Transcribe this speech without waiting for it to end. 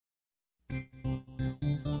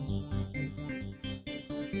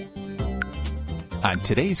On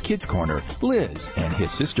today's Kids Corner, Liz and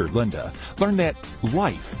his sister Linda learn that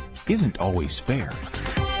life isn't always fair.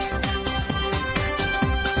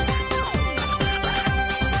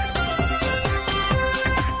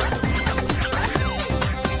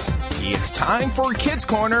 It's time for Kids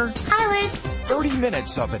Corner. Hi, Liz. 30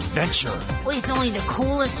 minutes of adventure. Well, it's only the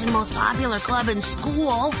coolest and most popular club in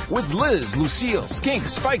school. With Liz, Lucille, Skink,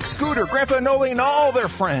 Spike, Scooter, Grandpa Noli, and all their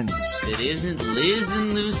friends. It isn't Liz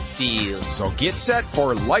and Lucille. So get set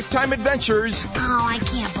for lifetime adventures. Oh, I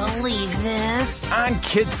can't believe this. On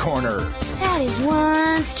Kids Corner. That is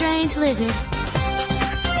one strange lizard.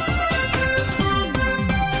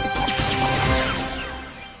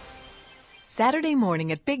 Saturday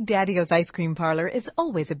morning at Big Daddy-O's Ice Cream Parlor is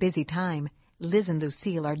always a busy time. Liz and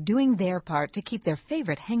Lucille are doing their part to keep their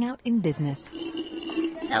favorite hangout in business.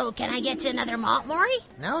 So, can I get you another malt, Maury?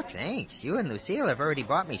 No, thanks. You and Lucille have already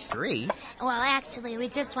bought me 3. Well, actually, we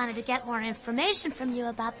just wanted to get more information from you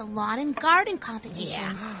about the lawn and garden competition.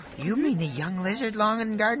 Yeah. You mean the Young Lizard Lawn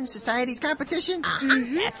and Garden Society's competition?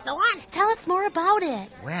 That's the one. Tell us more about it.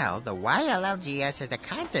 Well, the YLLGS has a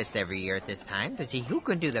contest every year at this time to see who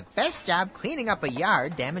can do the best job cleaning up a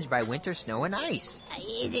yard damaged by winter snow and ice.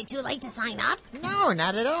 Is it too late to sign up? No,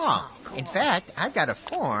 not at all. Cool. In fact, I've got a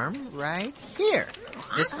form right here.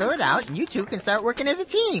 Just fill it out and you two can start working as a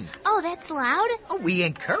team. Oh, that's loud? Oh, we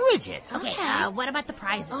encourage it. Okay, what about the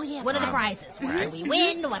prizes? Oh, yeah, what are the prizes. prizes? What do we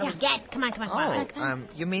win? What do we get? Come on. Oh,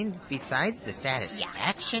 you mean besides the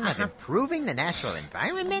satisfaction of improving the natural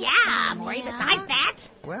environment? Yeah, Maury, besides that.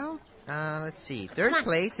 Well, let's see. Third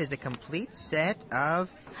place is a complete set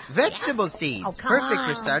of vegetable seeds. Oh, come Perfect for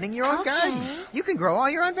on. starting your own garden. You can grow all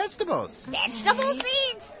your own vegetables. Vegetable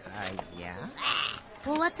seeds? Yeah.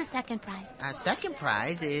 Well, what's the second prize? Second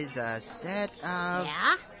prize is a set of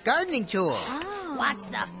Yeah? gardening tools. Oh. What's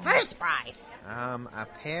the first prize? A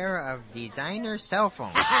pair of designer cell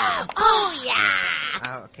phones. Oh,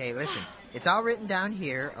 yeah. Okay, listen. It's all written down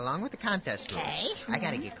here along with the contest rules. Okay. I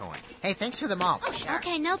gotta get going. Hey, thanks for the malt.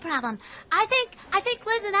 Okay, no problem. I think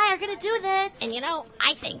Liz and I are going to do this. And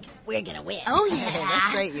I think we're going to win. Oh, Hey, yeah.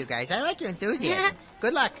 that's great, you guys. I like your enthusiasm.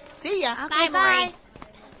 Good luck. See ya. Okay, Bye, bye. Maury.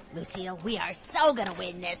 Lucille, we are so going to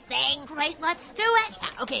win this thing. Great, let's do it.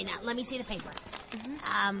 Yeah, okay, now let me see the paper.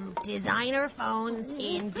 Designer phones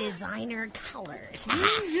in designer colors.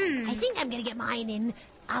 I think I'm going to get mine in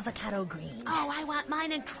avocado green. Oh, I want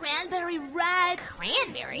mine in cranberry red.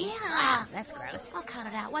 Cranberry? Yeah. Ah, that's gross. I'll cut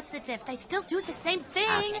it out. What's the diff? They still do the same thing.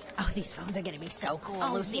 Okay. Oh, these phones are going to be so cool,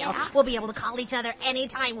 Oh, Lucille. yeah? We'll be able to call each other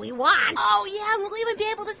anytime we want. Oh, yeah, and we'll even be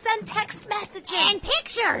able to send text messages. And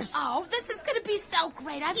pictures. Oh, this is going to be so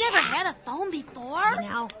great. I've never had a phone before.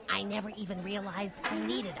 I never even realized I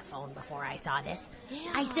needed a phone before I saw this.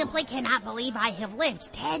 Yeah. I simply cannot believe I have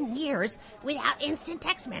lived 10 years without instant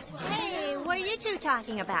text messaging. Hey, what are you two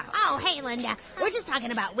talking about? Oh, hey, Linda. We're just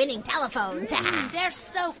talking about winning telephones. They're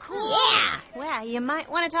so cool. Yeah. Well, you might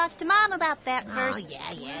want to talk to Mom about that Oh, first.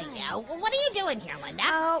 yeah. Well, what are you doing here, Linda?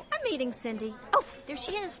 Oh, I'm meeting Cindy. Oh, there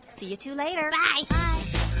she is. See you two later. Bye.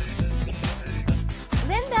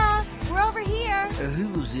 Linda, we're over here.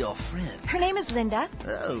 Who's your friend? Her name is Linda.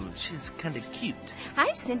 Oh, she's kind of cute.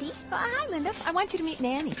 Hi, Cindy. Hi, Linda. I want you to meet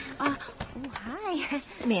Nanny. Hi.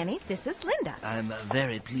 Nanny, this is Linda. I'm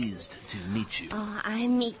very pleased to meet you. Oh, I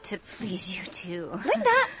meet to please you too.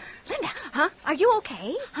 Linda, huh? Are you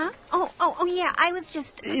okay? Huh? Oh, yeah. I was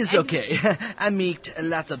just. It's okay. I meet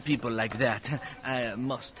lots of people like that. I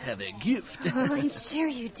must have a gift. Oh, I'm sure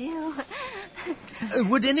you do.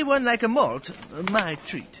 Would anyone like a malt? My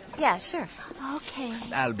treat. Yeah, sure. Okay.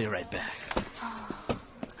 I'll be right back.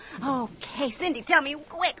 Okay, Cindy, tell me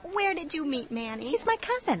quick. Where did you meet Manny? He's my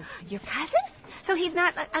cousin. Your cousin? So he's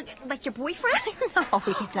not like your boyfriend? No,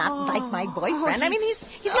 he's not like my boyfriend. I mean, he's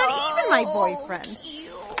he's not even my boyfriend. Cute.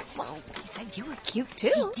 Well, he said you were cute,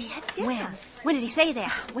 too. He did? Yeah. When did he say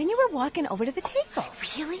that? When you were walking over to the table.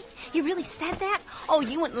 Really? He really said that? Oh,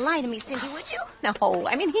 you wouldn't lie to me, Cindy, would you? No,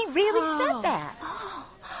 I mean, he really said that.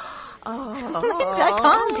 Oh. Linda,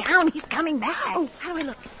 calm down. He's coming back. Oh, how do I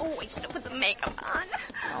look? Oh, I should have put some makeup on.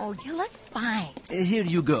 Oh, you look fine. Here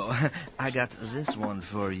you go. I got this one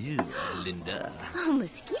for you, Linda. Oh,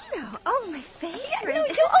 mosquito. Oh, my favorite. No,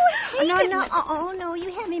 you always hated No. Oh, no,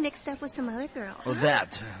 you had me mixed up with some other girl. Oh,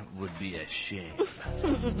 that would be a shame.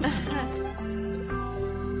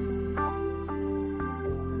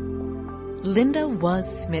 Linda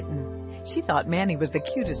was smitten. She thought Manny was the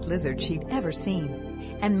cutest lizard she'd ever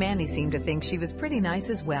seen. And Manny seemed to think she was pretty nice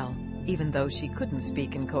as well, even though she couldn't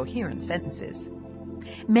speak in coherent sentences.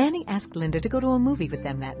 Manny asked Linda to go to a movie with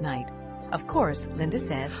them that night. Of course, Linda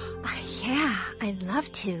said, Yeah, I'd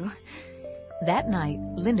love to. That night,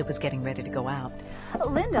 Linda was getting ready to go out.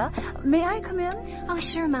 Linda, may I come in? Oh,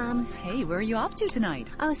 sure, Mom. Hey, where are you off to tonight?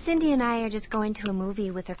 Oh, Cindy and I are just going to a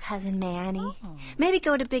movie with her cousin Manny. Maybe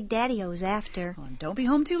go to Big Daddy-O's after. Oh, don't be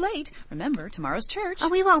home too late. Remember, tomorrow's church. Oh,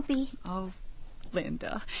 we won't be. Oh,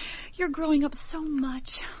 Linda, you're growing up so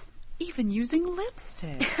much. Even using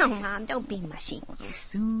lipstick. Oh, Mom, don't be mushy. Although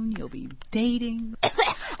soon you'll be dating.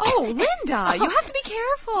 Oh, Linda, you have to be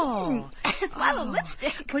careful. Swallow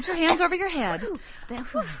lipstick. Put your hands over your head.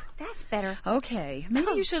 That's better. Okay,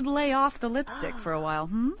 maybe you should lay off the lipstick for a while,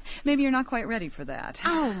 Maybe you're not quite ready for that.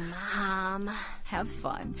 Oh, Mom. Have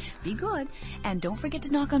fun. Be good. And don't forget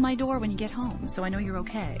to knock on my door when you get home, so I know you're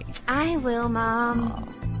okay. I will, Mom.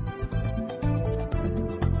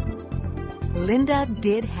 Linda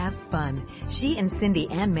did have fun. She and Cindy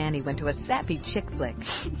and Manny went to a sappy chick flick.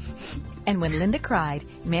 And when Linda cried,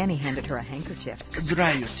 Manny handed her a handkerchief.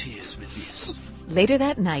 Dry your tears with this. Later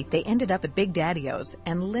that night, they ended up at Big Daddy-O's,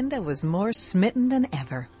 and Linda was more smitten than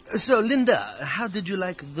ever. So, Linda, how did you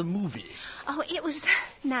like the movie? Oh, it was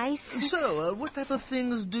nice. So, what type of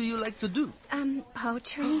things do you like to do?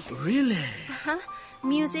 Poetry. Really? Uh-huh.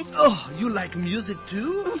 Music. Oh, you like music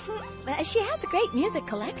too? She has a great music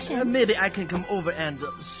collection. Maybe I can come over and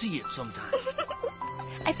see it sometime.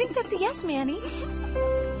 I think that's a yes, Manny.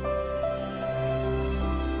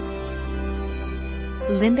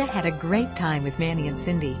 Linda had a great time with Manny and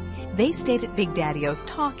Cindy. They stayed at Big Daddy-O's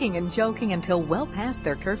talking and joking until well past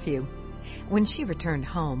their curfew. When she returned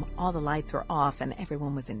home, all the lights were off and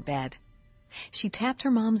everyone was in bed. She tapped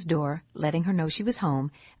her mom's door, letting her know she was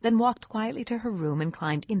home, then walked quietly to her room and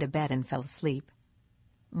climbed into bed and fell asleep.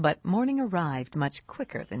 But morning arrived much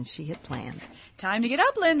quicker than she had planned. Time to get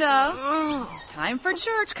up, Linda. Time for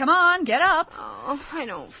church. Come on, get up. Oh, I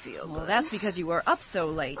don't feel good. Well, that's because you were up so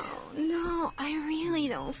late. Oh, no, I really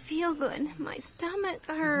don't feel good. My stomach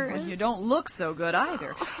hurts. Well, you don't look so good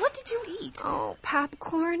either. What did you eat? Oh,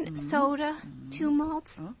 popcorn, soda, 2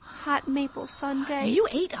 malts, hot maple sundae. You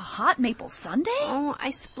ate a hot maple sundae? Oh,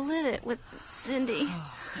 I split it with Cindy.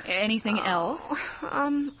 Anything else?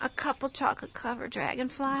 A couple chocolate-covered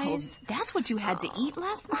dragonflies. Oh, that's what you had to eat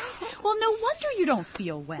last night? Well, no wonder you don't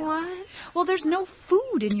feel well. What? Well, there's no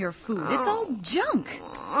food in your food. It's all junk.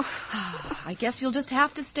 I guess you'll just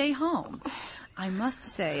have to stay home. I must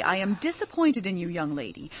say, I am disappointed in you, young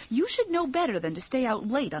lady. You should know better than to stay out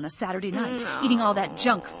late on a Saturday night, eating all that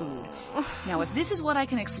junk food. Now, if this is what I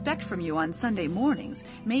can expect from you on Sunday mornings,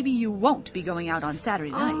 maybe you won't be going out on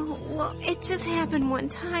Saturday nights. Oh, well, it just happened one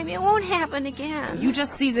time. It won't happen again. You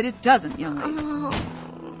just see that it doesn't, young lady.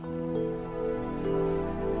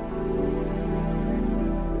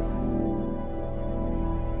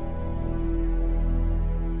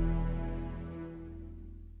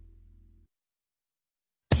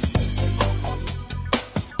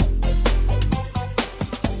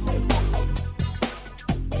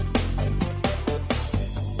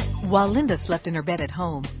 While Linda slept in her bed at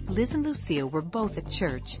home, Liz and Lucille were both at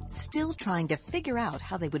church, still trying to figure out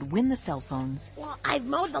how they would win the cell phones. Well, I've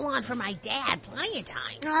mowed the lawn for my dad plenty of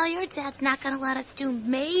times. Oh, your dad's not going to let us do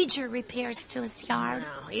major repairs to his yard.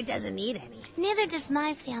 No, he doesn't need any. Neither does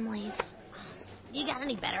my family's. You got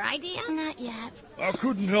any better ideas? Not yet. I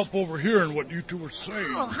couldn't help overhearing what you two were saying.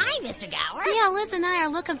 Oh, hi, Mr. Gower. Yeah, Liz and I are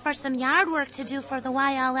looking for some yard work to do for the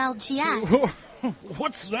YLLGS.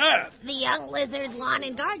 What's that? The Young Lizard Lawn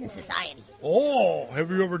and Garden Society. Oh, have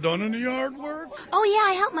you ever done any yard work? Oh,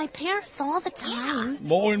 yeah, I help my parents all the time.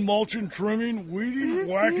 Mowing, mulching, trimming, weeding,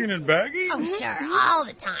 whacking, and bagging? Oh, sure, all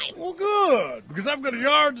the time. Well, good, because I've got a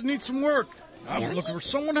yard that needs some work. I'm looking for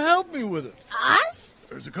someone to help me with it. Us?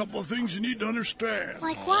 There's a couple of things you need to understand.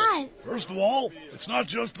 Like what? First of all, it's not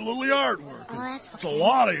just a little yard work. Oh, that's It's a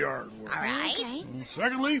lot of yard work. All right. Okay. And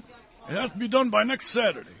secondly, it has to be done by next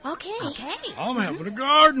Saturday. Okay. I'm having a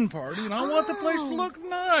garden party, and I want the place to look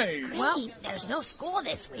nice. Well, there's no school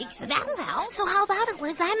this week, so that'll help. So how about it,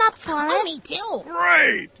 Liz? I'm up for Oh, it. me too.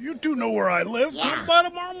 Great! You two know where I live. Yeah. Come by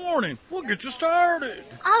tomorrow morning. We'll get you started.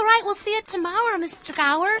 All right, we'll see you tomorrow, Mr.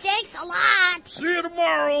 Gower. Thanks a lot. See you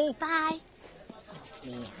tomorrow. Bye.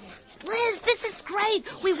 Liz, this is great.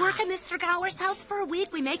 We work at Mr. Gower's house for a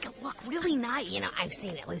week. We make it look really nice. You know, I've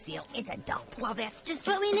seen it, Lucille. It's a dump. Well, that's just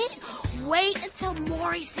what we need. Wait until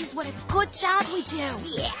Maury sees what a good job we do.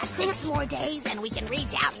 Yeah, 6 more days and we can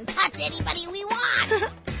reach out and touch anybody we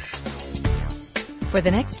want. For the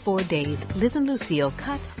next 4 days, Liz and Lucille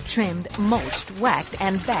cut, trimmed, mulched, whacked,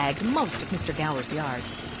 and bagged most of Mr. Gower's yard.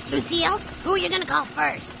 Lucille, who are you going to call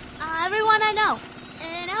first? Everyone I know.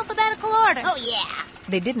 In alphabetical order. Oh, yeah.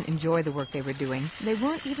 They didn't enjoy the work they were doing. They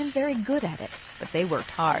weren't even very good at it. But they worked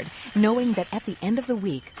hard, knowing that at the end of the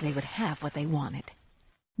week they would have what they wanted.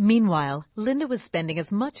 Meanwhile, Linda was spending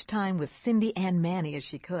as much time with Cindy and Manny as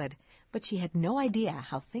she could, but she had no idea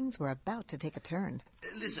how things were about to take a turn.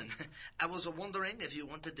 Listen, I was wondering if you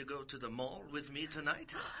wanted to go to the mall with me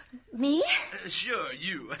tonight. Me? Sure,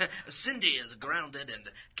 you. Cindy is grounded and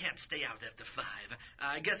can't stay out after 5.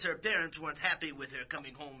 I guess her parents weren't happy with her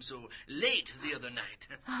coming home so late the other night.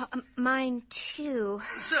 Mine too.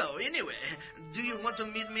 So, anyway, do you want to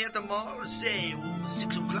meet me at the mall, say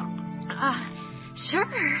 6 o'clock? Sure.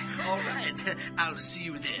 All right, I'll see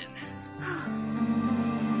you then.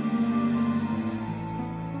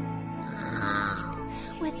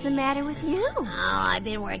 What's the matter with you? Oh, I've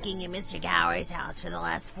been working in Mr. Gower's house for the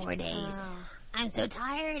last 4 days. I'm so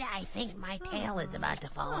tired, I think my tail is about to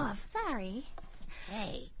fall off. Sorry.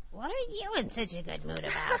 Hey, what are you in such a good mood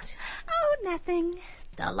about? Oh, nothing.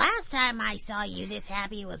 The last time I saw you this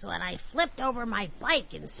happy was when I flipped over my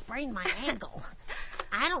bike and sprained my ankle.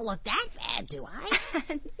 I don't look that bad, do I?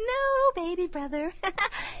 No, baby brother.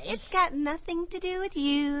 It's got nothing to do with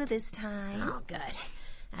you this time. Oh, good.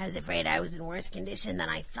 I was afraid I was in worse condition than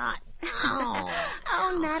I thought.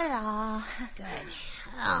 Oh, not at all. Good.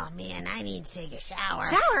 Oh, man, I need to take a shower.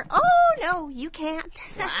 Shower? Oh, no, you can't.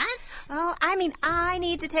 What? Oh, I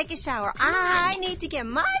need to take a shower. I need to get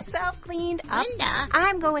myself cleaned up. Linda?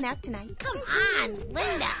 I'm going out tonight. Come on,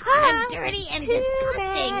 Linda. I'm dirty and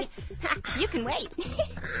disgusting. You can wait.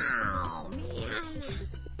 Oh, man.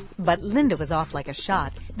 But Linda was off like a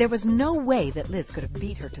shot. There was no way that Liz could have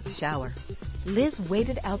beat her to the shower. Liz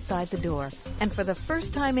waited outside the door, and for the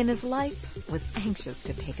first time in his life, was anxious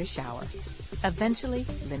to take a shower. Eventually,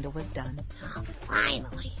 Linda was done. Oh,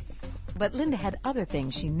 finally. But Linda had other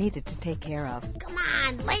things she needed to take care of. Come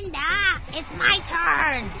on, Linda. It's my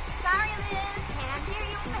turn. Sorry, Liz. Can't hear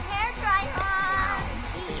you with the hair dryer on.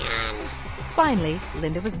 Man, Finally,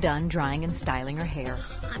 Linda was done drying and styling her hair.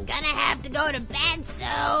 I'm gonna have to go to bed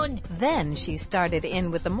soon. Then she started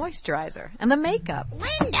in with the moisturizer and the makeup.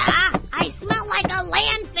 Linda, I smell like a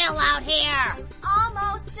landfill out here.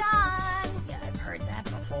 Almost done. Yeah, I've heard that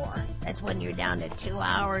before. That's when you're down to 2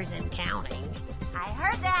 hours and counting. I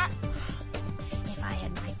heard that. If I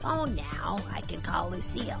had my phone now, I could call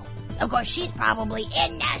Lucille. Of course, she's probably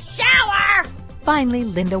in the shower. Finally,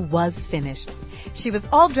 Linda was finished. She was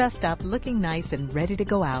all dressed up, looking nice and ready to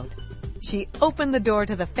go out. She opened the door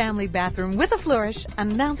to the family bathroom with a flourish,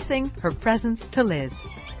 announcing her presence to Liz.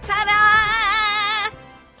 Ta-da!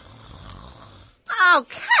 Oh,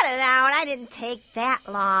 cut it out. I didn't take that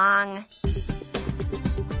long.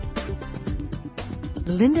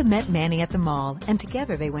 Linda met Manny at the mall, and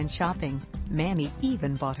together they went shopping. Manny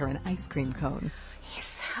even bought her an ice cream cone. He's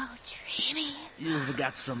so dreamy. You've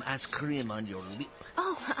got some ice cream on your lip.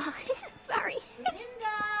 Oh, sorry. Linda!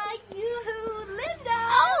 Yoo-hoo! Linda!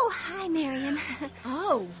 Oh, hi, Marion.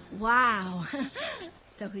 Oh, wow.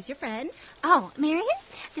 So who's your friend? Oh, Marion?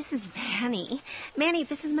 This is Manny. Manny,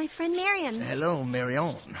 this is my friend Marion. Hello,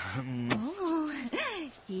 Marion. Oh,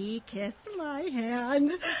 he kissed my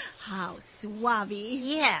hand. How suave.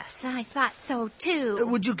 Yes, I thought so, too.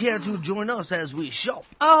 Would you care to join us as we shop?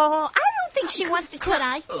 Oh, I don't think she wants to... Could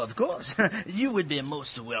I? Of course. You would be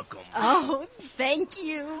most welcome. Oh, thank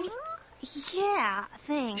you. Yeah,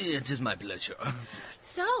 thanks. It is my pleasure.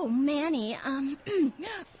 So, Manny,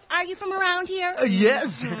 are you from around here?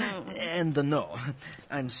 Yes, and no.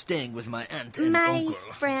 I'm staying with my aunt and My uncle.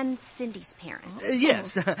 friend Cindy's parents.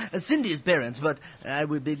 Yes, Cindy's parents, but I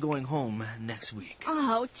will be going home next week.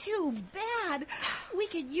 Oh, too bad. We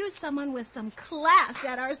could use someone with some class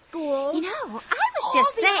at our school. You know, I was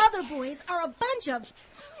just saying... All the other boys are a bunch of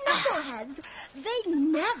knuckleheads. They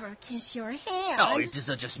never kiss your hand. Oh, it is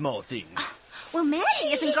such a small thing. Well, Manny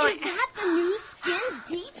isn't going... Is that the new Skin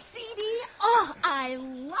Deep CD? Oh, I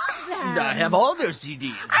love that. I have all their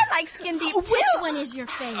CDs. I like Skin Deep, too. Which one is your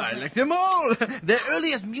favorite? I like them all. Their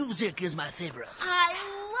earliest music is my favorite. I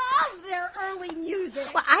love their early music.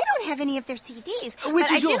 Well, I don't have any of their CDs. Which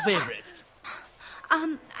but is your favorite?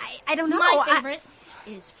 I don't know. My favorite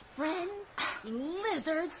is Friends,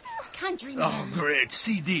 Lizards, Countrymen. Oh, great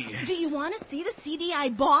CD. Do you want to see the CD I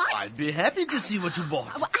bought? I'd be happy to see what you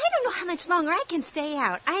bought. Well, I don't know how much longer I can stay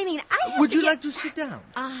out. I mean, I have Would to you get... like to sit down?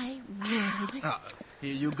 I would.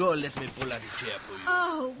 Here you go. Let me pull out a chair for you.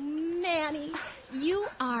 Oh, Manny, you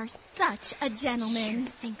are such a gentleman. I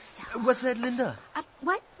think so. What's that, Linda?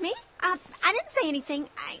 What? Me? I didn't say anything.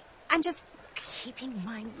 I'm just keeping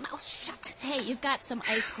my mouth shut. Hey, you've got some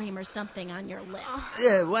ice cream or something on your lip.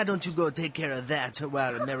 Yeah, why don't you go take care of that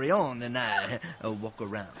while Marion and I walk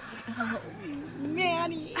around? Oh,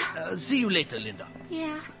 Manny. See you later, Linda.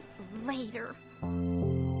 Yeah, later.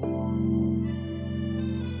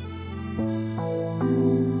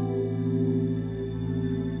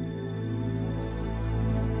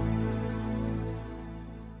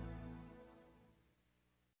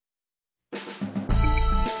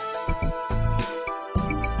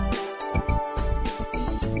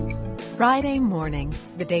 Friday morning,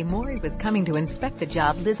 the day Maury was coming to inspect the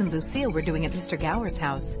job Liz and Lucille were doing at Mr. Gower's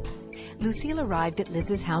house. Lucille arrived at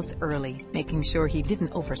Liz's house early, making sure he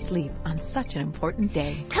didn't oversleep on such an important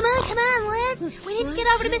day. Come on, Liz. We need to get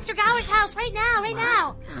over to Mr. Gower's house right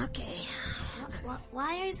now. Okay.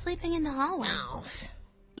 Why are you sleeping in the hallway? No.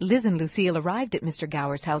 Liz and Lucille arrived at Mr.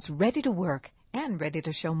 Gower's house ready to work and ready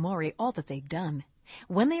to show Maury all that they'd done.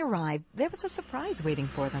 When they arrived, there was a surprise waiting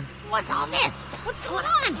for them. What's all this? What's going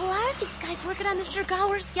on? Why are these guys working on Mr.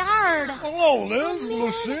 Gower's yard? Hello, Liz,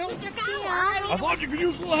 Lucille. Mr. Gower. I thought you could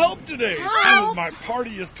use a little help today. Since my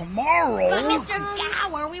party is tomorrow. But Mr.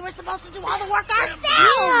 Gower, we were supposed to do all the work ourselves.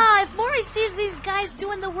 Yeah, if Maury sees these guys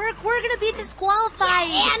doing the work, we're going to be disqualified.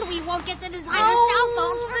 Yeah, and we won't get the designer cell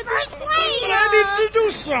phones for first place. But I need to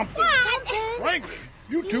do something. What? Frankly,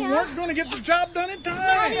 you two weren't going to get the job done in time.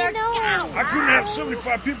 Mr. Gower. I couldn't have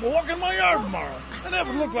 75 people walking my yard tomorrow. That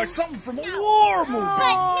would look like something from a war movie.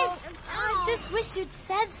 But Mr. I just wish you'd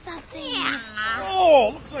said something. Yeah.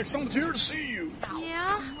 Oh, looks like someone's here to see you.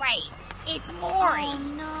 Yeah? Great. It's Maury. Oh,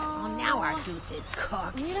 no. Well, now our goose is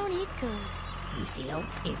cooked. We don't eat goose. Lucille,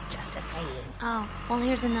 it's just a saying. Oh, well,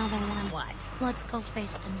 here's another one. What? Let's go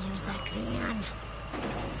face the music. Man.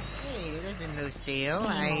 Hey, listen, Lucille.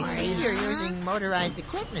 I see you're using motorized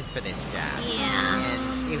equipment for this job. Yeah.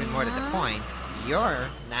 And even more to the point, you're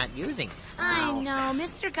not using it. I know.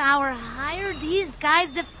 Mr. Gower hired these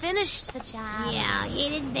guys to finish the job. Yeah, he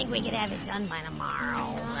didn't think we could have it done by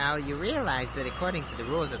tomorrow. Well, you realize that according to the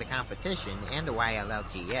rules of the competition and the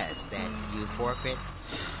YLLGS, that you forfeit.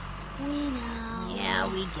 We know.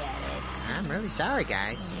 Yeah, we get it. I'm really sorry,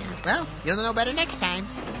 guys. Well, you'll know better next time.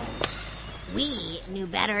 We knew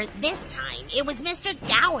better this time. It was Mr.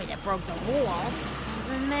 Gower that broke the rules.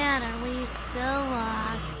 Doesn't matter. We still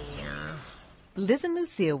lost. Yeah. Liz and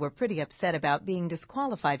Lucille were pretty upset about being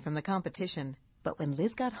disqualified from the competition. But when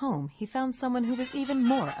Liz got home, he found someone who was even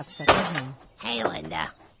more upset than him. Hey,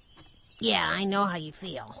 Linda. Yeah, I know how you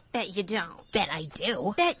feel. Bet you don't. Bet I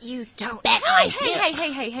do. Bet you don't. Bet I do.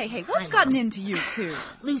 Hey, what's gotten into you two?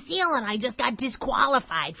 Lucille and I just got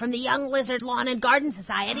disqualified from the Young Lizard Lawn and Garden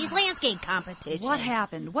Society's landscape competition. What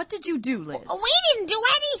happened? What did you do, Liz? We didn't do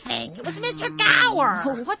anything. It was Mr.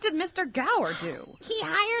 Gower. What did Mr. Gower do? He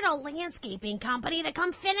hired a landscaping company to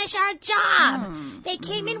come finish our job. They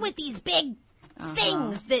came in with these big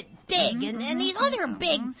things that dig and these other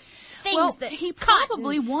big things that he cut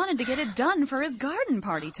probably wanted to get it done for his garden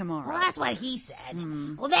party tomorrow. Well, that's what he said.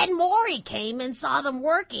 Well, then Maury came and saw them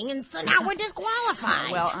working, and so now we're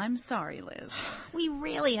disqualified. Well, I'm sorry, Liz. We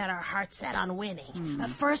really had our hearts set on winning. The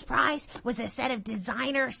first prize was a set of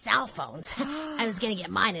designer cell phones. I was going to get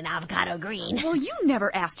mine in avocado green. Well, you never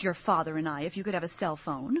asked your father and I if you could have a cell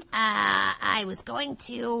phone. I was going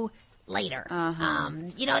to later.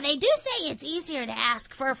 You know, they do say it's easier to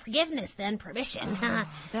ask for forgiveness than permission.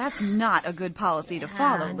 That's not a good policy to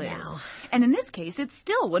follow, Liz. No. And in this case, it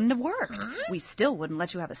still wouldn't have worked. We still wouldn't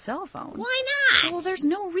let you have a cell phone. Why not? Well, there's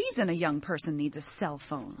no reason a young person needs a cell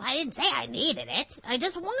phone. I didn't say I needed it. I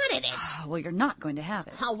just wanted it. Well, you're not going to have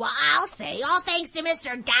it. Oh, well, I'll say, all thanks to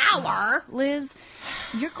Mr. Gower. Liz,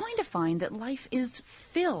 you're going to find that life is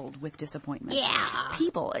filled with disappointments. Yeah.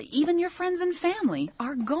 People, even your friends and family,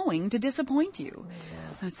 are going to disappoint you.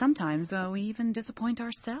 Sometimes we even disappoint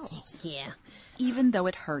ourselves. Yeah. Even though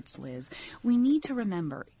it hurts, Liz, we need to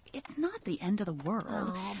remember it's not the end of the world.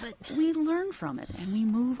 Oh, but we learn from it and we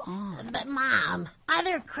move on. But, Mom,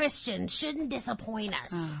 other Christians shouldn't disappoint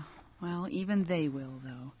us. Well, even they will,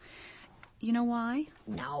 though. You know why?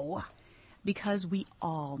 No. Because we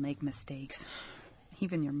all make mistakes.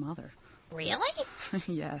 Even your mother. Really?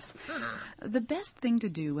 Yes. The best thing to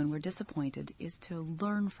do when we're disappointed is to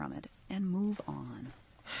learn from it and move on.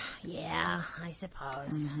 Yeah, I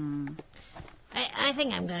suppose. I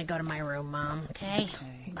think I'm going to go to my room, Mom, okay?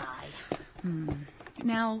 Bye.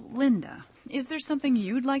 Now, Linda, is there something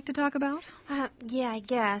you'd like to talk about? Yeah, I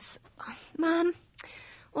guess. Mom,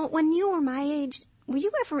 well, when you were my age, were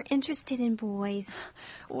you ever interested in boys?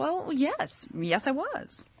 Well, yes. Yes, I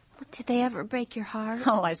was. Did they ever break your heart?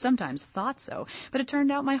 Oh, I sometimes thought so, but it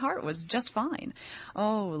turned out my heart was just fine.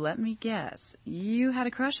 Oh, let me guess. You had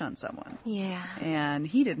a crush on someone. Yeah. And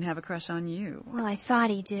he didn't have a crush on you. Well, I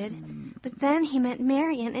thought he did. But then he met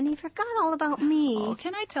Marion, and he forgot all about me. Oh,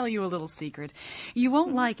 can I tell you a little secret? You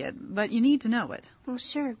won't like it, but you need to know it. Well,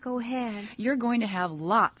 sure, go ahead. You're going to have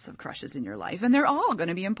lots of crushes in your life, and they're all going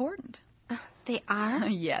to be important. They are?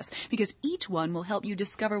 Yes, because each one will help you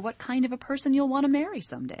discover what kind of a person you'll want to marry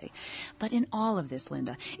someday. But in all of this,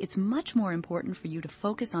 Linda, it's much more important for you to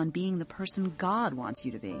focus on being the person God wants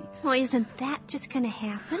you to be. Well, isn't that just going to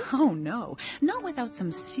happen? Oh, no. Not without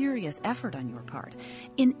some serious effort on your part.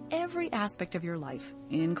 In every aspect of your life,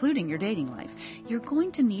 including your dating life, you're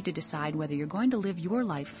going to need to decide whether you're going to live your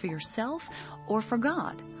life for yourself or for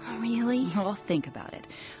God. Really? Well, think about it.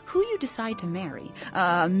 Who you decide to marry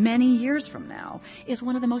many years from now is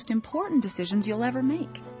one of the most important decisions you'll ever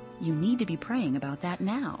make. You need to be praying about that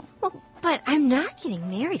now. Well, but I'm not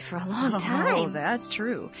getting married for a long time. Oh, that's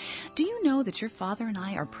true. Do you know that your father and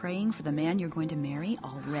I are praying for the man you're going to marry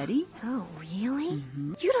already? Oh, really?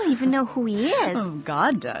 Mm-hmm. You don't even know who he is. Oh,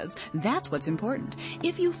 God does. That's what's important.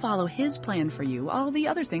 If you follow his plan for you, all the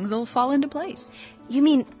other things will fall into place. You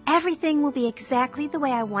mean everything will be exactly the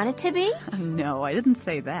way I want it to be? No, I didn't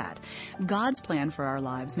say that. God's plan for our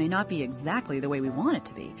lives may not be exactly the way we want it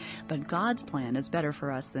to be, but God's plan is better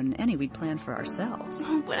for us than any we'd planned for ourselves.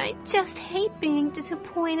 Oh, but I just hate being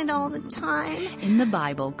disappointed all the time. In the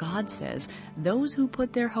Bible, God says, "Those who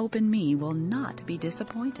put their hope in me will not be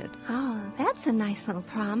disappointed." Oh, that's a nice little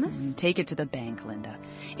promise. Take it to the bank, Linda.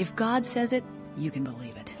 If God says it, you can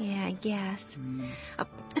believe it. Yeah, I guess.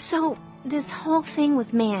 So, this whole thing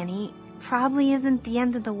with Manny probably isn't the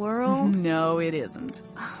end of the world? No, it isn't.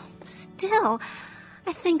 Still,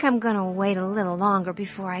 I think I'm going to wait a little longer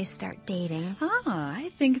before I start dating. I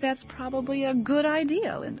think that's probably a good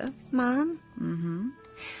idea, Linda. Mom? Mm-hmm.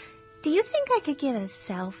 Do you think I could get a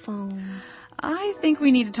cell phone? I think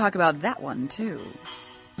we need to talk about that one, too.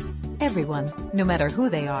 Everyone, no matter who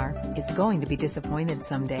they are, is going to be disappointed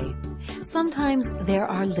someday. Sometimes there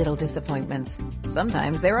are little disappointments.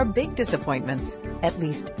 Sometimes there are big disappointments. At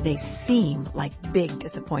least they seem like big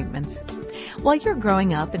disappointments. While you're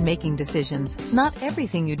growing up and making decisions, not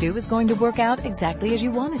everything you do is going to work out exactly as you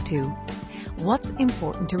want it to. What's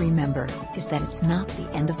important to remember is that it's not the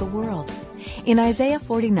end of the world. In Isaiah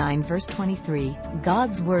 49, verse 23,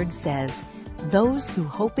 God's word says, "Those who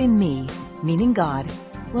hope in me," meaning God,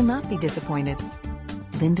 will not be disappointed.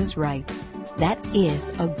 Linda's right. That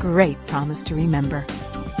is a great promise to remember.